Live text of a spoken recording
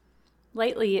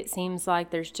Lately, it seems like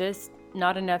there's just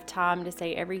not enough time to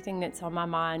say everything that's on my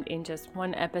mind in just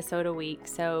one episode a week.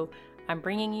 So I'm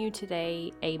bringing you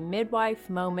today a midwife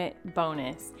moment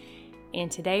bonus.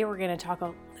 And today we're going to talk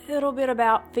a little bit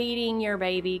about feeding your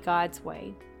baby God's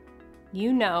way.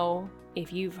 You know,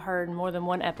 if you've heard more than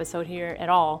one episode here at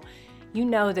all, you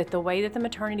know that the way that the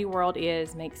maternity world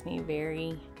is makes me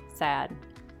very sad.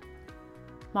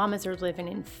 Mamas are living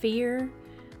in fear,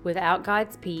 without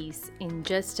God's peace in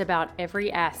just about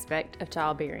every aspect of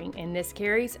childbearing, and this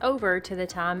carries over to the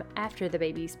time after the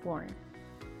baby's born.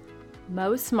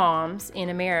 Most moms in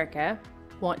America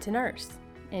want to nurse,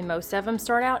 and most of them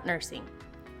start out nursing,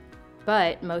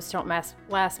 but most don't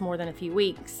last more than a few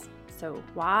weeks. So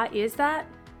why is that?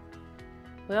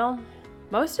 Well,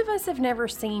 most of us have never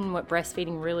seen what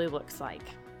breastfeeding really looks like.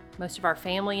 Most of our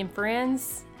family and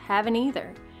friends haven't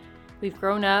either. We've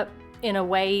grown up in a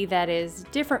way that is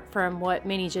different from what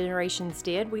many generations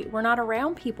did. We're not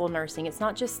around people nursing. It's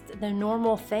not just the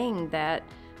normal thing that,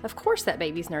 of course, that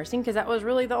baby's nursing, because that was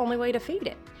really the only way to feed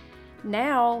it.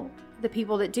 Now, the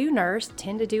people that do nurse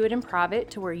tend to do it in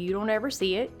private to where you don't ever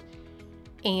see it.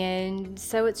 And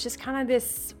so it's just kind of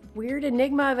this weird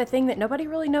enigma of a thing that nobody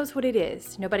really knows what it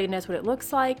is. Nobody knows what it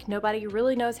looks like. Nobody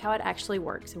really knows how it actually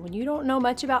works. And when you don't know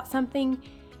much about something,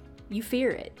 you fear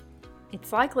it.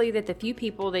 It's likely that the few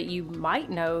people that you might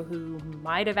know who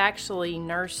might have actually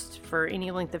nursed for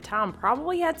any length of time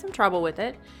probably had some trouble with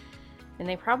it, and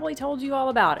they probably told you all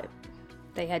about it.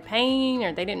 They had pain,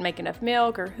 or they didn't make enough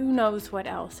milk, or who knows what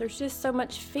else. There's just so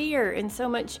much fear and so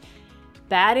much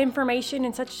bad information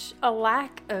and such a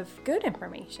lack of good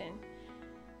information.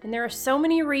 And there are so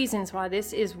many reasons why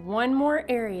this is one more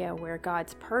area where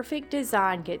God's perfect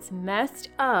design gets messed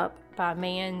up by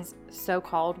man's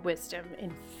so-called wisdom.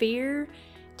 And fear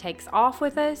takes off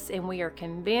with us, and we are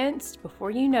convinced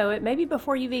before you know it, maybe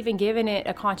before you've even given it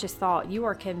a conscious thought, you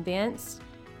are convinced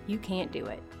you can't do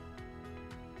it.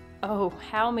 Oh,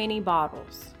 how many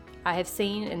bottles I have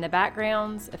seen in the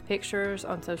backgrounds of pictures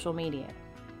on social media.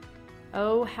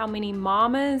 Oh, how many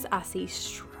mamas I see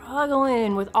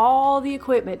struggling with all the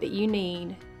equipment that you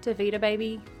need to feed a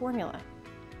baby formula.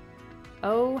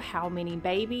 Oh, how many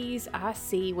babies I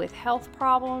see with health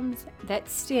problems that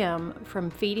stem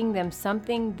from feeding them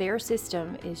something their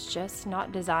system is just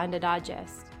not designed to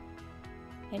digest.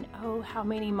 And oh, how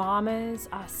many mamas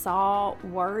I saw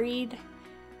worried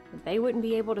that they wouldn't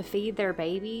be able to feed their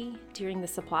baby during the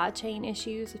supply chain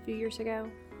issues a few years ago.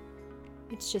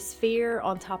 It's just fear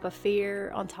on top of fear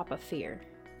on top of fear.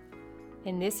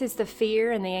 And this is the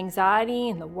fear and the anxiety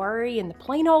and the worry and the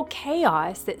plain old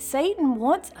chaos that Satan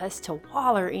wants us to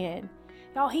wallow in.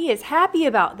 Y'all, he is happy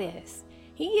about this.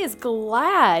 He is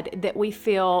glad that we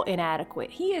feel inadequate.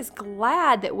 He is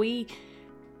glad that we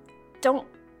don't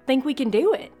think we can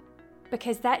do it,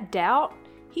 because that doubt,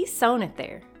 he's sown it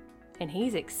there. And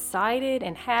he's excited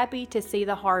and happy to see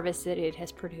the harvest that it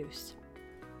has produced.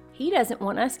 He doesn't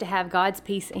want us to have God's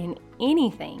peace in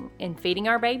anything, and feeding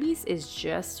our babies is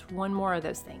just one more of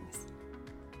those things.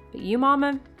 But you,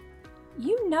 mama,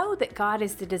 you know that God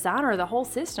is the designer of the whole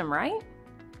system, right?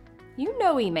 You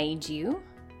know he made you.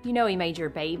 You know he made your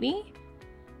baby.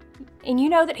 And you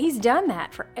know that he's done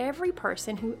that for every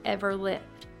person who ever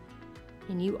lived.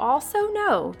 And you also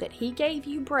know that he gave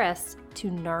you breasts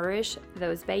to nourish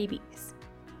those babies.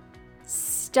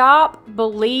 Stop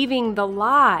believing the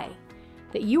lie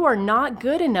that you are not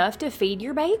good enough to feed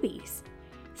your babies.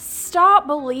 Stop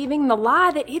believing the lie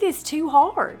that it is too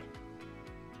hard.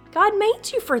 God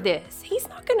made you for this. He's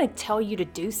not going to tell you to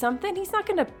do something. He's not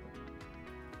going to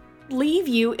leave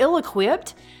you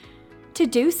ill-equipped to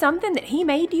do something that he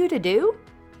made you to do.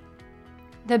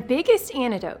 The biggest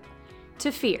antidote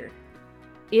to fear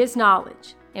is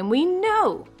knowledge. And we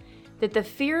know that the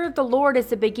fear of the Lord is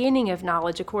the beginning of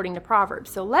knowledge, according to Proverbs.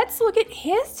 So let's look at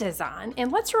his design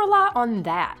and let's rely on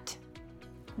that.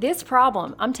 This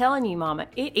problem, I'm telling you, mama,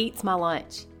 it eats my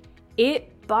lunch.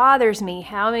 It bothers me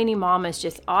how many mamas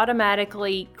just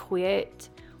automatically quit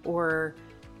or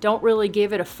don't really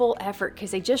give it a full effort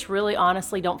because they just really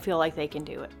honestly don't feel like they can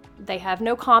do it. They have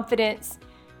no confidence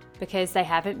because they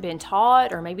haven't been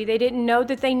taught, or maybe they didn't know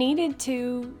that they needed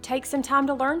to take some time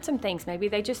to learn some things. Maybe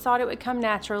they just thought it would come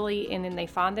naturally, and then they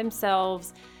find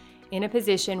themselves in a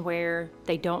position where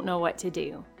they don't know what to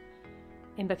do.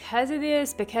 And because of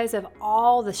this, because of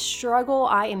all the struggle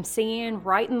I am seeing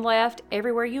right and left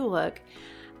everywhere you look,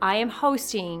 I am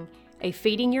hosting a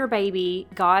Feeding Your Baby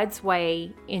God's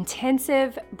Way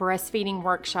intensive breastfeeding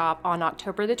workshop on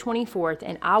October the 24th,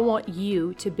 and I want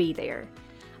you to be there.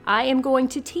 I am going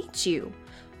to teach you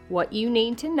what you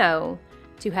need to know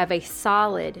to have a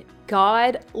solid,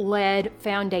 God-led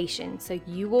foundation so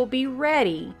you will be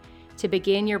ready to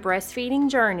begin your breastfeeding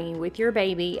journey with your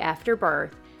baby after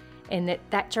birth, and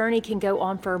that journey can go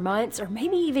on for months or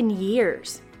maybe even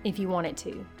years if you want it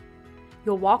to.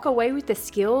 You'll walk away with the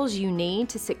skills you need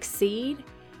to succeed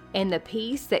and the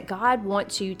peace that God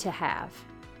wants you to have.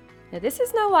 Now, this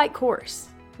is no light course.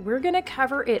 We're going to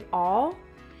cover it all,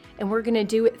 and we're going to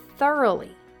do it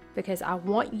thoroughly because I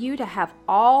want you to have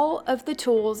all of the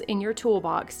tools in your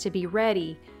toolbox to be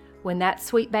ready when that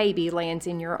sweet baby lands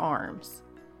in your arms.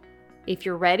 If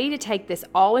you're ready to take this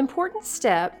all-important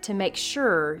step to make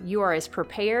sure you are as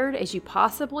prepared as you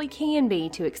possibly can be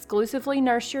to exclusively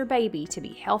nurse your baby to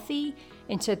be healthy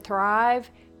and to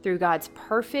thrive through God's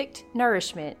perfect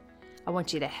nourishment, I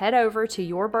want you to head over to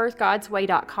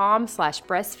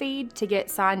yourbirthgodsway.com/breastfeed to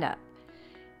get signed up.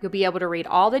 You'll be able to read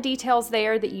all the details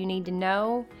there that you need to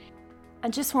know. I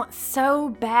just want so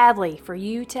badly for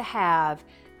you to have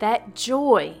that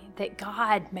joy that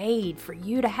God made for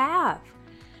you to have.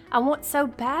 I want so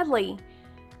badly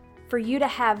for you to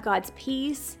have God's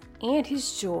peace and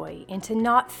His joy and to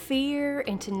not fear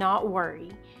and to not worry.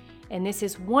 And this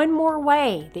is one more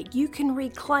way that you can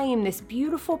reclaim this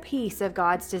beautiful piece of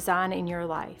God's design in your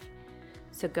life.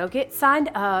 So go get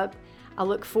signed up. I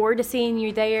look forward to seeing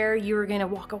you there. You are going to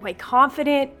walk away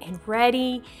confident and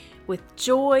ready with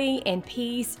joy and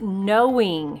peace,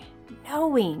 knowing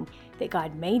that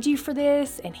God made you for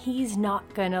this and He's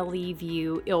not going to leave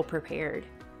you ill-prepared.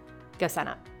 Go sign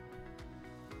up.